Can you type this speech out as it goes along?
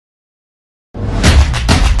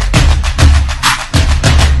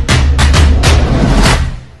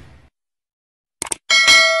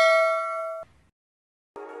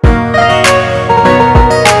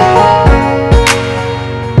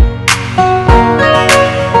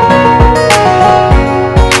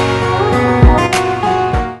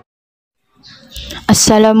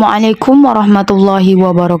Assalamualaikum warahmatullahi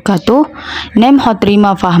wabarakatuh. Name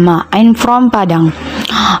Hotrima Fahma. I'm from Padang.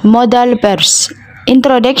 Modal verbs.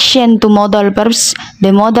 Introduction to modal verbs.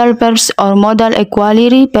 The modal verbs or modal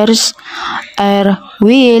equality verbs are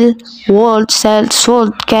will, would, shall,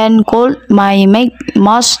 should, can, could, might, make,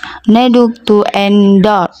 must, need, to, and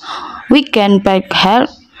are. We can pack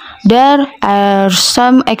here. There are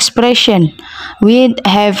some expressions with,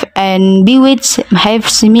 have, and be which have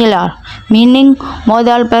similar meaning.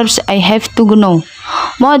 Modal verbs I have to know.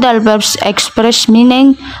 Modal verbs express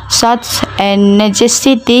meaning such as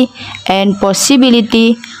necessity and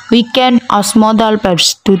possibility. We can use modal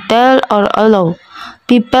verbs to tell or allow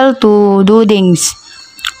people to do things,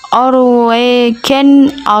 or we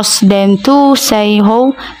can ask them to say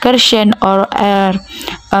how question or a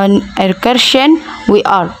question we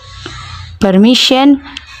are. Permission,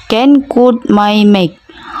 can, could, might, make.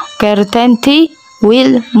 Certainty,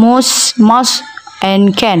 will, must,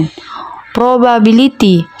 and can.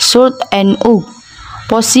 Probability, should, and would.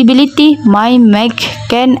 Possibility, might, make,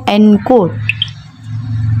 can, and could.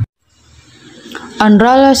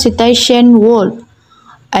 Umbrella citation would.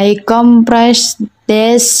 I compress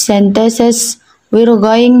these sentences. We're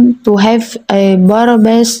going to have a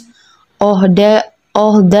barbecue of the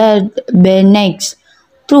next.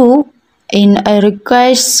 True. In a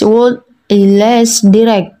request would is less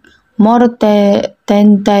direct, more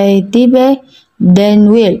tentative than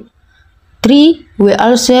will. 3. We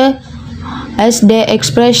also as the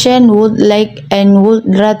expression would like and would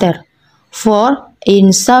rather. 4.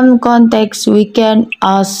 In some contexts we can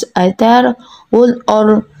ask either would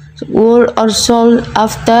or should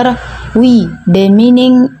after we. The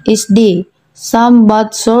meaning is the some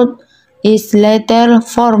but should is later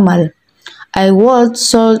formal. I would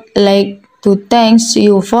should like to thank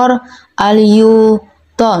you for all you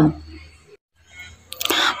done.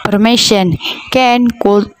 Permission, can,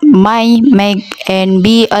 could, might, make, and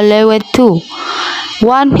be allowed to.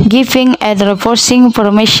 1. Giving and reinforcing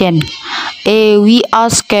permission. A. We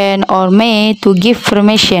ask can or may to give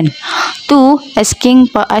permission. 2. Asking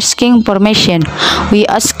permission. We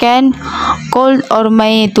ask can, could, or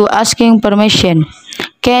may to asking permission.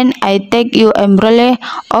 Can I take your umbrella?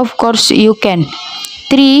 Of course you can.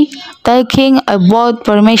 3. Talking about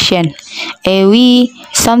permission. We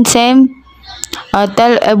sometimes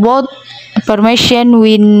tell about permission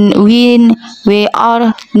when we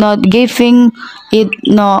are not giving it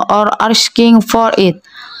or asking for it.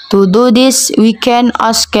 To do this, we can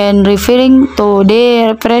ask can referring to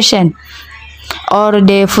the present or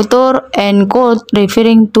the future and could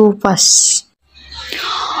referring to past.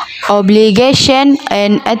 Obligation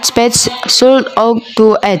and aspects should ought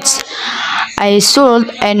to ads. I should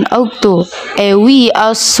and ought to. We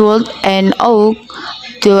should and ought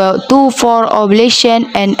to for obligation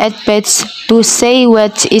and aspects to say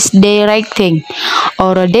what is the right thing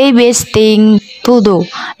or the best thing to do.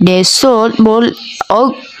 They should both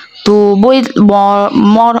ought to build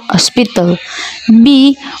more hospital.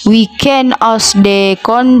 B. We can ask the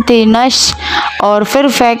continuous or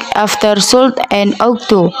perfect after should and ought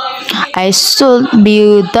to. I should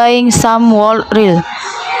be doing some work real.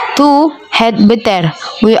 2. Had better.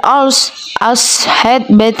 We also had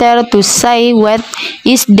better to say what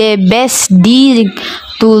is the best thing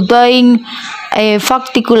to doing a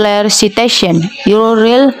particular situation. You're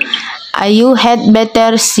real. You had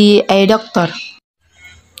better see a doctor.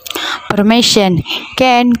 Permission,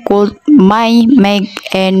 can, could, might, make,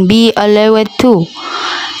 and be allowed to.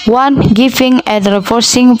 1. Giving and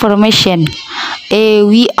reinforcing permission. A.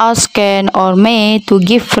 We ask can or may to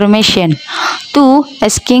give permission. 2.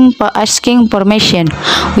 Asking permission.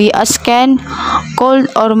 We ask can, could,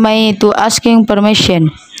 or may to asking permission.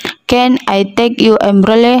 Can I take your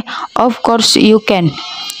umbrella? Of course you can.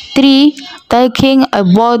 3. Talking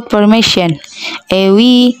about permission.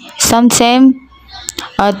 We sometimes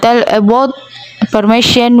tell about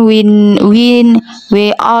permission when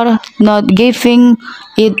we are not giving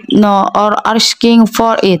it or asking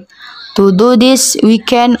for it. To do this, we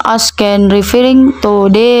can ask can referring to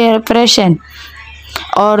the present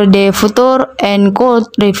or the future and could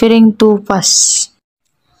referring to past.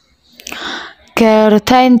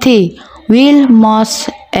 Certainty, will, must,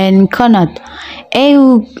 and cannot.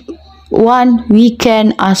 1. We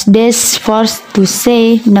can ask this first to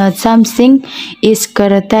say not something is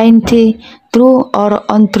certainty true or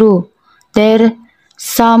untrue. There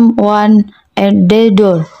someone at the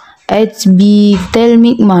door. HB tell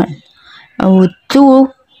me man. 2.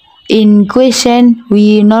 In question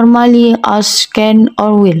we normally ask can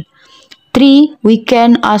or will. 3. We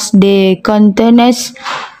can ask the continuous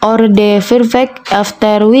or the perfect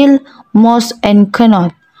after will, must, and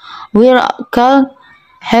cannot. We're called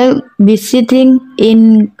Help be sitting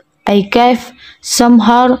in a cave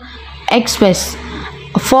somewhere express.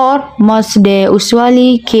 For most they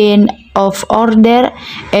usually kind of order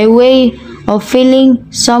a way of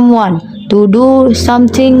feeling someone to do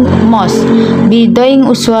something must be doing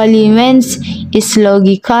usually means it's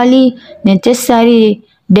logically necessary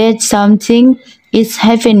that something is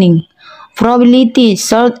happening. Probability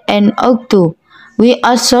should and ought to. We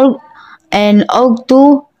also and ought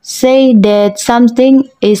to say that something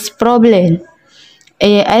is problem.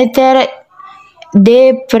 Either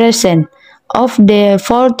the present of the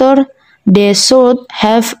further they should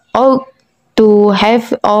have ought to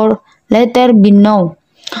have or later be known.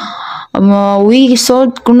 We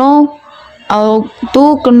should know ought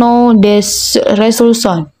to know this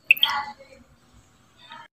resolution.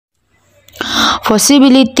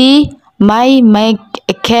 Possibility may, make,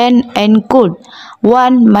 can, and could.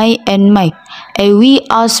 One may and make. We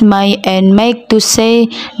ask may and make to say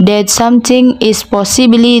that something is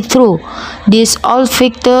possibly true. This old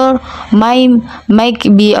factor may make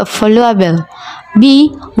be valuable.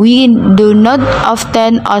 B. We do not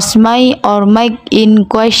often ask may or make in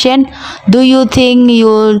question, do you think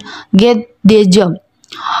you'll get the job?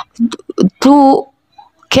 2.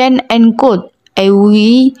 Can and could.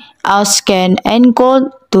 We ask can and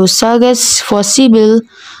could to suggest possible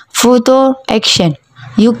future action.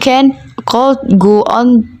 You can could go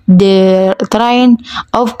on the train,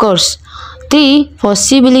 of course. 3.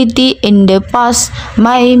 Possibility in the past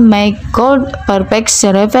may make could perfect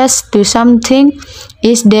reference to something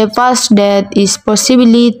is the past that is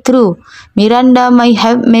possibly true. Miranda may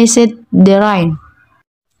have missed the rain.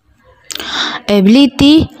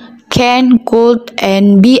 Ability can, could,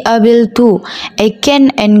 and be able to. I can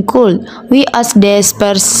and could. We ask the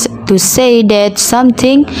experts to say that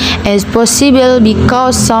something is possible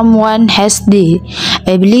because someone has the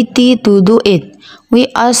ability to do it. We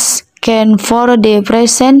ask can for the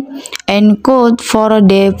present and could for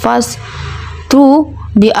the past. To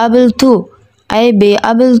be able to. I be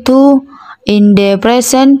able to in the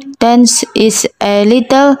present tense is a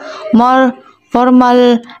little more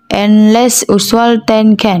formal and less usual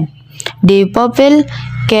than can. The pupil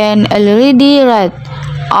can already read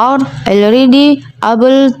or already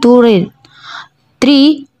able to read.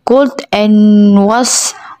 3. Could and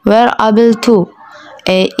was were able to.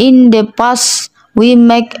 In the past, we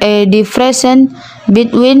make a difference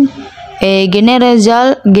between a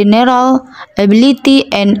general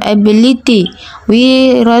ability and ability.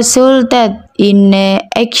 We resulted in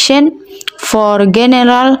action for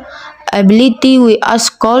general ability we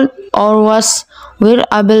ask called or was were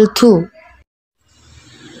able to.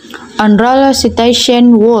 Unroll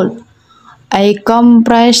citation word. I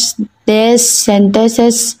compress these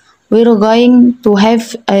sentences. We're going to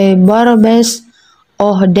have a verbs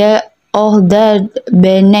of the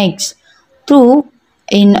next. 2.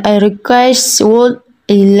 In a request word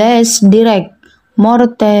is less direct, more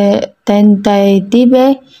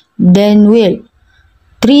tentative than will.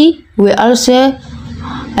 3. We also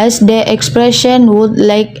as the expression would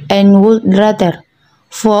like and would rather.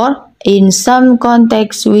 4. In some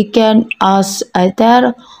contexts, we can ask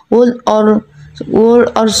either would or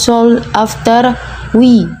should after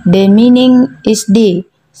we. The meaning is the.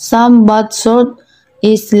 Some but should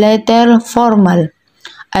is later formal.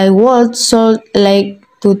 I would should like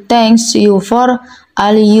to thank you for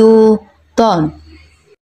all you done.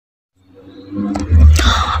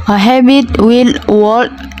 A habit will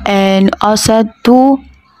word and asset to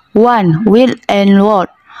 1. Will and word.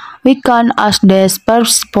 We can ask the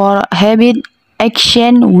verbs for habit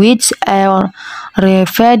action which are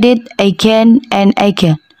repeated again and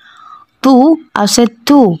again. 2. Asset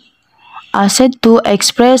to. Asset to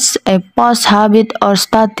express a past habit or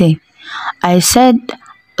state. I said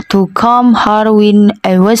to come here when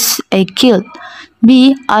I was a kid.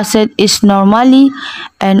 B. Asset is normally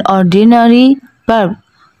an ordinary verb.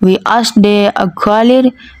 We ask the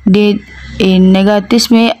auxiliary did in negative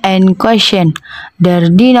and question. There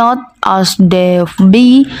did not ask the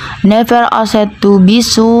B. Never asked to be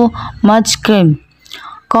so much cream.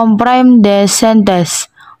 Comprehend the sentence.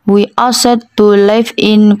 We asked to live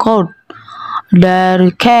in court. There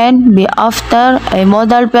can be after a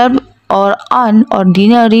modal verb or an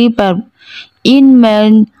ordinary verb. In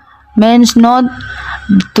means not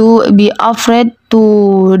to be afraid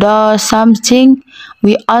to do something.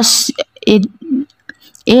 We ask it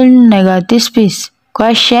in negative speech,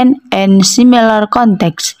 question, and similar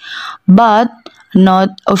contexts, but not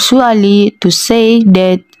usually to say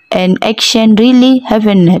that an action really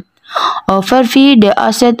happened. Overview the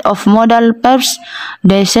asset of modal verbs.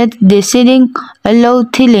 They set deciding, allow,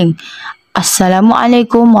 telling.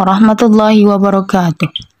 Assalamualaikum warahmatullahi wabarakatuh.